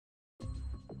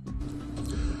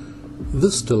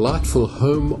This delightful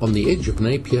home on the edge of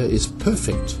Napier is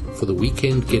perfect for the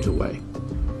weekend getaway.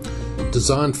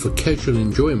 Designed for casual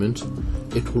enjoyment,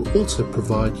 it will also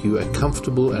provide you a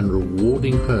comfortable and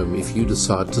rewarding home if you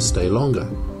decide to stay longer.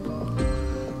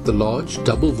 The large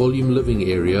double-volume living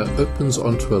area opens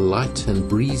onto a light and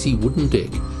breezy wooden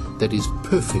deck that is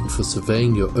perfect for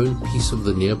surveying your own piece of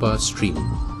the nearby stream.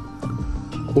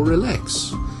 Or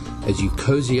relax as you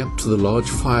cozy up to the large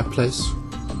fireplace,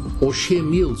 or share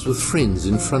meals with friends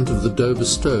in front of the Dover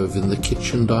stove in the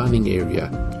kitchen dining area,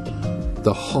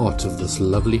 the heart of this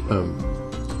lovely home.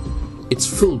 It's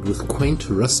filled with quaint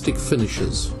rustic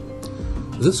finishes.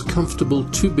 This comfortable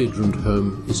two-bedroomed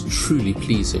home is truly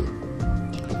pleasing.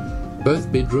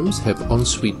 Both bedrooms have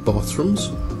ensuite bathrooms,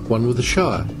 one with a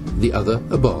shower, the other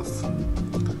a bath.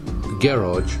 The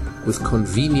garage, with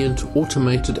convenient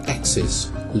automated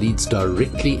access, leads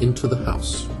directly into the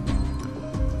house.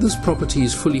 This property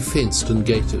is fully fenced and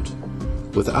gated,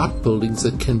 with outbuildings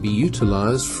that can be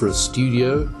utilized for a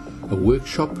studio, a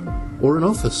workshop, or an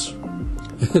office.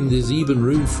 And there's even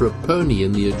room for a pony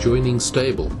in the adjoining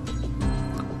stable.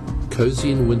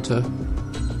 Cozy in winter,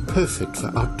 perfect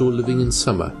for outdoor living in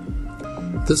summer.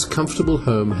 This comfortable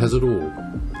home has it all.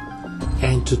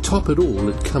 And to top it all,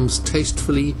 it comes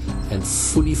tastefully and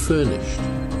fully furnished.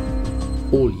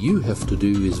 All you have to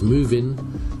do is move in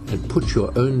and put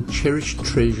your own cherished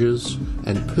treasures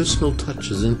and personal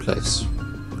touches in place.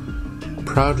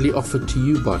 Proudly offered to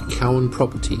you by Cowan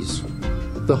Properties,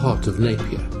 the heart of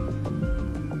Napier.